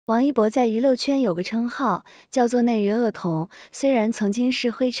王一博在娱乐圈有个称号，叫做内娱恶童，虽然曾经是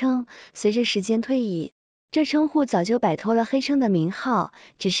灰称，随着时间推移，这称呼早就摆脱了黑称的名号，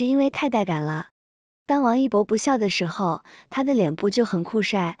只是因为太带感了。当王一博不笑的时候，他的脸部就很酷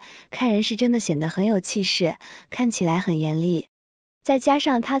帅，看人是真的显得很有气势，看起来很严厉。再加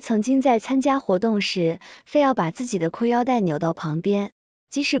上他曾经在参加活动时，非要把自己的裤腰带扭到旁边，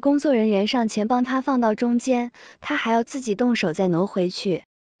即使工作人员上前帮他放到中间，他还要自己动手再挪回去。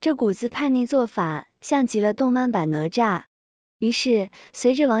这股子叛逆做法，像极了动漫版哪吒。于是，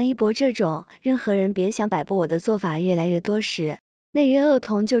随着王一博这种任何人别想摆布我的做法越来越多时，内娱恶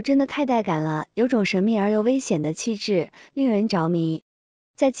童就真的太带感了，有种神秘而又危险的气质，令人着迷。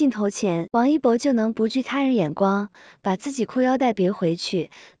在镜头前，王一博就能不惧他人眼光，把自己裤腰带别回去，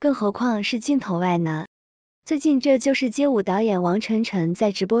更何况是镜头外呢？最近这就是街舞导演王晨晨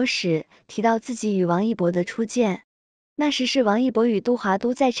在直播时提到自己与王一博的初见。那时是王一博与杜华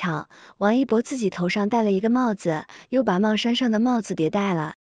都在场，王一博自己头上戴了一个帽子，又把帽衫上的帽子叠戴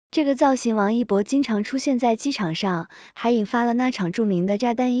了。这个造型王一博经常出现在机场上，还引发了那场著名的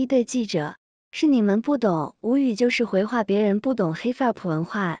炸弹一对记者。是你们不懂，无语就是回话别人不懂黑 FAP 文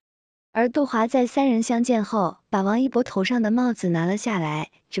化。而杜华在三人相见后，把王一博头上的帽子拿了下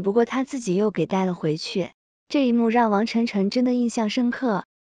来，只不过他自己又给戴了回去。这一幕让王晨晨真的印象深刻。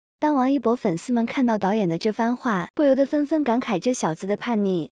当王一博粉丝们看到导演的这番话，不由得纷纷感慨这小子的叛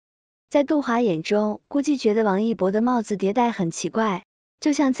逆。在杜华眼中，估计觉得王一博的帽子叠戴很奇怪，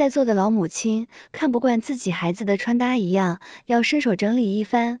就像在座的老母亲看不惯自己孩子的穿搭一样，要伸手整理一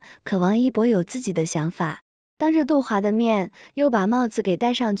番。可王一博有自己的想法，当着杜华的面又把帽子给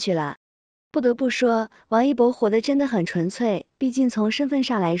戴上去了。不得不说，王一博活得真的很纯粹，毕竟从身份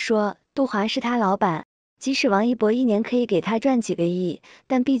上来说，杜华是他老板。即使王一博一年可以给他赚几个亿，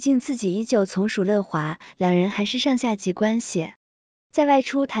但毕竟自己依旧从属乐华，两人还是上下级关系。在外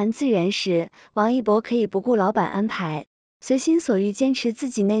出谈资源时，王一博可以不顾老板安排，随心所欲坚持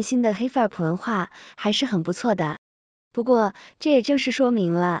自己内心的黑范儿文化，还是很不错的。不过，这也正是说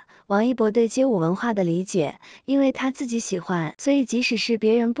明了王一博对街舞文化的理解，因为他自己喜欢，所以即使是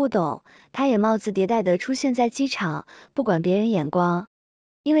别人不懂，他也帽子叠戴的出现在机场，不管别人眼光。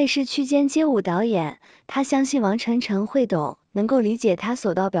因为是区间街舞导演，他相信王晨晨会懂，能够理解他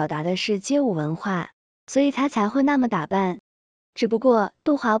所要表达的是街舞文化，所以他才会那么打扮。只不过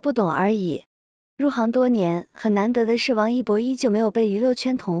杜华不懂而已。入行多年，很难得的是王一博依旧没有被娱乐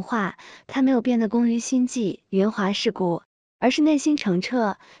圈同化，他没有变得工于心计、圆滑世故，而是内心澄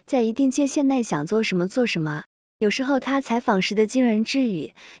澈，在一定界限内想做什么做什么。有时候他采访时的惊人之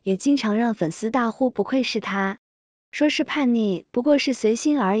语，也经常让粉丝大呼不愧是他。说是叛逆，不过是随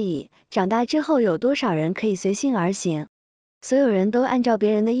心而已。长大之后，有多少人可以随心而行？所有人都按照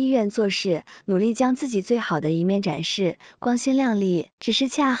别人的意愿做事，努力将自己最好的一面展示，光鲜亮丽。只是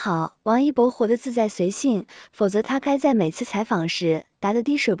恰好王一博活得自在随性，否则他该在每次采访时答得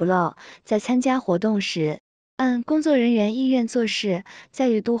滴水不漏，在参加活动时按工作人员意愿做事，在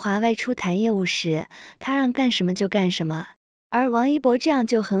与杜华外出谈业务时，他让干什么就干什么。而王一博这样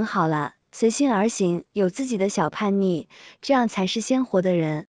就很好了。随心而行，有自己的小叛逆，这样才是鲜活的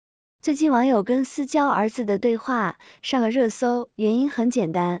人。最近网友跟私交儿子的对话上了热搜，原因很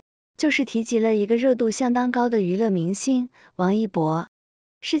简单，就是提及了一个热度相当高的娱乐明星王一博。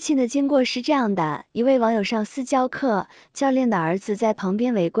事情的经过是这样的，一位网友上私教课，教练的儿子在旁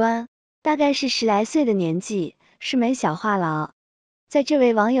边围观，大概是10来岁的年纪，是枚小话痨。在这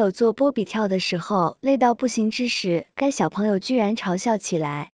位网友做波比跳的时候累到不行之时，该小朋友居然嘲笑起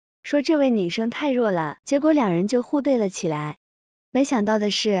来。说这位女生太弱了，结果两人就互怼了起来。没想到的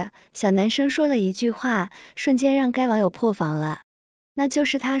是，小男生说了一句话，瞬间让该网友破防了。那就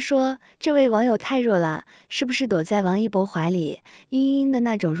是他说，这位网友太弱了，是不是躲在王一博怀里，嘤嘤嘤的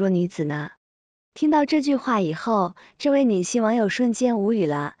那种弱女子呢？听到这句话以后，这位女性网友瞬间无语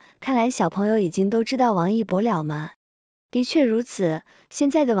了，看来小朋友已经都知道王一博了吗？的确如此，现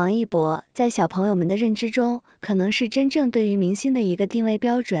在的王一博在小朋友们的认知中，可能是真正对于明星的一个定位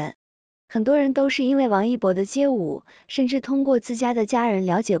标准。很多人都是因为王一博的街舞，甚至通过自家的家人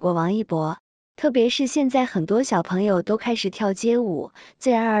了解过王一博。特别是现在很多小朋友都开始跳街舞，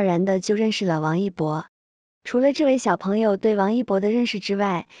自然而然的就认识了王一博。除了这位小朋友对王一博的认识之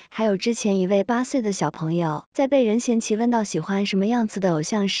外，还有之前一位8岁的小朋友，在被人嫌弃问到喜欢什么样子的偶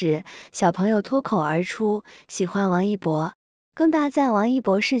像时，小朋友脱口而出喜欢王一博，更大赞王一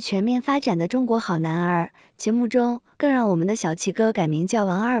博是全面发展的中国好男儿。节目中更让我们的小七哥改名叫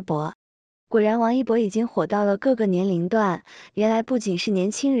王二博。果然王一博已经火到了各个年龄段，原来不仅是年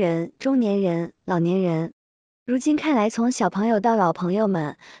轻人、中年人、老年人，如今看来从小朋友到老朋友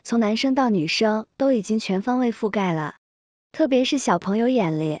们，从男生到女生，都已经全方位覆盖了。特别是小朋友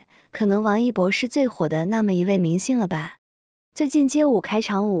眼里，可能王一博是最火的那么一位明星了吧。最近街舞开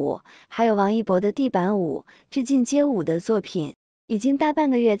场舞，还有王一博的地板舞，致敬街舞的作品，已经大半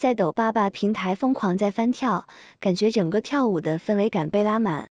个月在抖爸爸平台疯狂在翻跳，感觉整个跳舞的氛围感被拉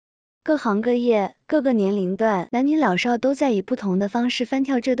满。各行各业、各个年龄段，男女老少都在以不同的方式翻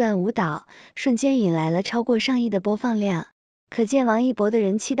跳这段舞蹈，瞬间引来了超过上亿的播放量，可见王一博的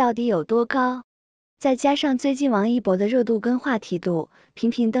人气到底有多高。再加上最近王一博的热度跟话题度，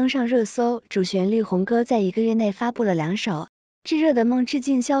频频登上热搜，主旋律红歌在1个月内发布了2首。炙热的梦致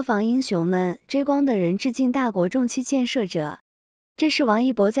敬消防英雄们，追光的人致敬大国重器建设者。这是王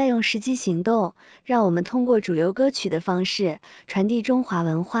一博在用实际行动，让我们通过主流歌曲的方式传递中华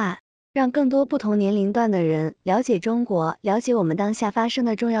文化，让更多不同年龄段的人了解中国，了解我们当下发生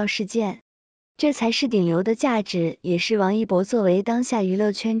的重要事件。这才是顶流的价值，也是王一博作为当下娱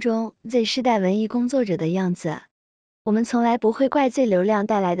乐圈中 Z 世代文艺工作者的样子。我们从来不会怪罪流量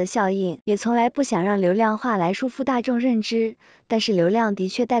带来的效应，也从来不想让流量化来束缚大众认知，但是流量的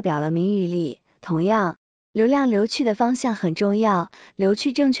确代表了名与利。同样，流量流去的方向很重要，流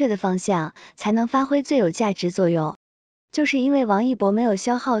去正确的方向，才能发挥最有价值作用。就是因为王一博没有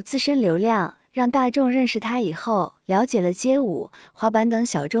消耗自身流量，让大众认识他以后，了解了街舞、滑板等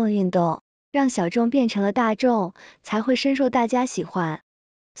小众运动，让小众变成了大众，才会深受大家喜欢。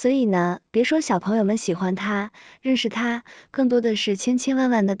所以呢，别说小朋友们喜欢他，认识他，更多的是千千万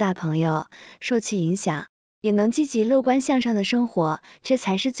万的大朋友受其影响，也能积极乐观向上的生活，这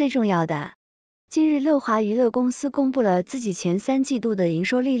才是最重要的。近日，乐华娱乐公司公布了自己前3季度的营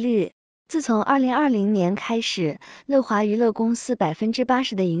收利率。自从2020年开始，乐华娱乐公司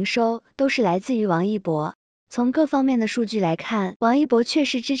80%的营收都是来自于王一博。从各方面的数据来看，王一博确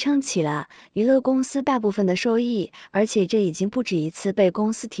实支撑起了娱乐公司大部分的收益，而且这已经不止一次被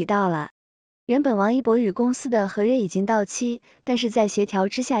公司提到了。原本王一博与公司的合约已经到期，但是在协调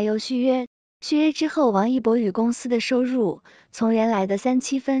之下又续约。续约之后，王一博与公司的收入从原来的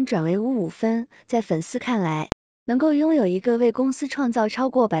37分转为55分，在粉丝看来，能够拥有一个为公司创造超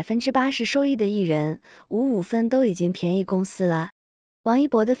过80%收益的艺人，55分都已经便宜公司了。王一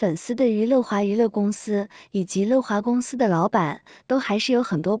博的粉丝对于乐华娱乐公司以及乐华公司的老板都还是有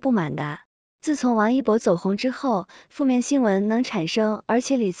很多不满的。自从王一博走红之后，负面新闻能产生，而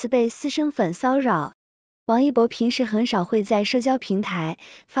且屡次被私生粉骚扰。王一博平时很少会在社交平台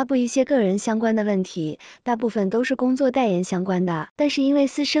发布一些个人相关的问题，大部分都是工作代言相关的，但是因为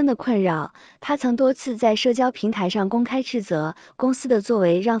私生的困扰，他曾多次在社交平台上公开斥责公司的作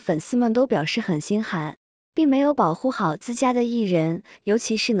为，让粉丝们都表示很心寒，并没有保护好自家的艺人，尤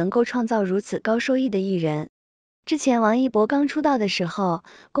其是能够创造如此高收益的艺人。之前王一博刚出道的时候，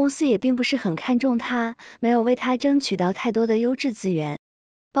公司也并不是很看重他，没有为他争取到太多的优质资源。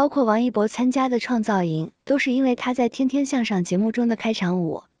包括王一博参加的创造营，都是因为他在《天天向上》节目中的开场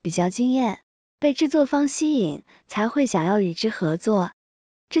舞比较惊艳，被制作方吸引，才会想要与之合作。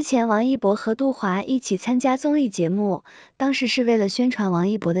之前王一博和杜华一起参加综艺节目，当时是为了宣传王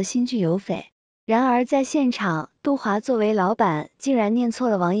一博的新剧《有匪》。然而在现场，杜华作为老板，竟然念错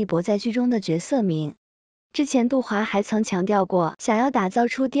了王一博在剧中的角色名。之前杜华还曾强调过，想要打造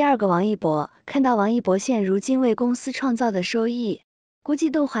出第2个王一博，看到王一博现如今为公司创造的收益，估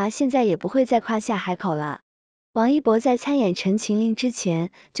计杜华现在也不会再夸下海口了。王一博在参演《陈情令》之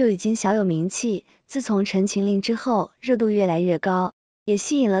前就已经小有名气，自从《陈情令》之后，热度越来越高，也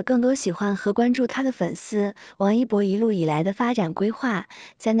吸引了更多喜欢和关注他的粉丝。王一博一路以来的发展规划，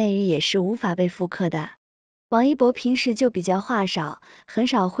在内娱也是无法被复刻的。王一博平时就比较话少，很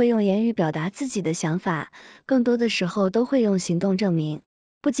少会用言语表达自己的想法，更多的时候都会用行动证明。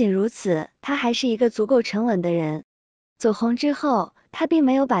不仅如此，他还是一个足够沉稳的人。走红之后，他并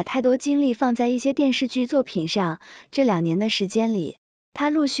没有把太多精力放在一些电视剧作品上，这2年的时间里，他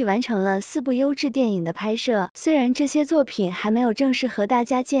陆续完成了4部优质电影的拍摄。虽然这些作品还没有正式和大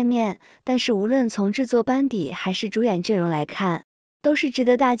家见面，但是无论从制作班底还是主演阵容来看，都是值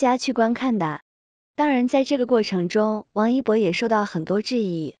得大家去观看的。当然，在这个过程中，王一博也受到很多质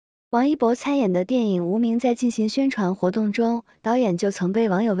疑。王一博参演的电影《无名》在进行宣传活动中，导演就曾被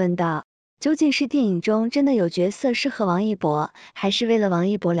网友问到，究竟是电影中真的有角色适合王一博，还是为了王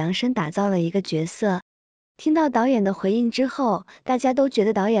一博量身打造了一个角色？听到导演的回应之后，大家都觉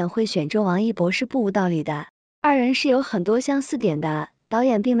得导演会选中王一博是不无道理的，二人是有很多相似点的。导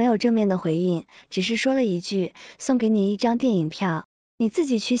演并没有正面的回应，只是说了一句，送给你1张电影票，你自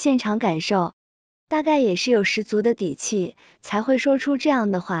己去现场感受。大概也是有十足的底气，才会说出这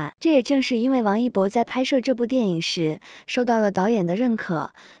样的话。这也正是因为王一博在拍摄这部电影时，受到了导演的认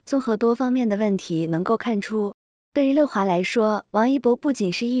可，综合多方面的问题能够看出，对于乐华来说，王一博不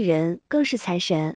仅是艺人，更是财神。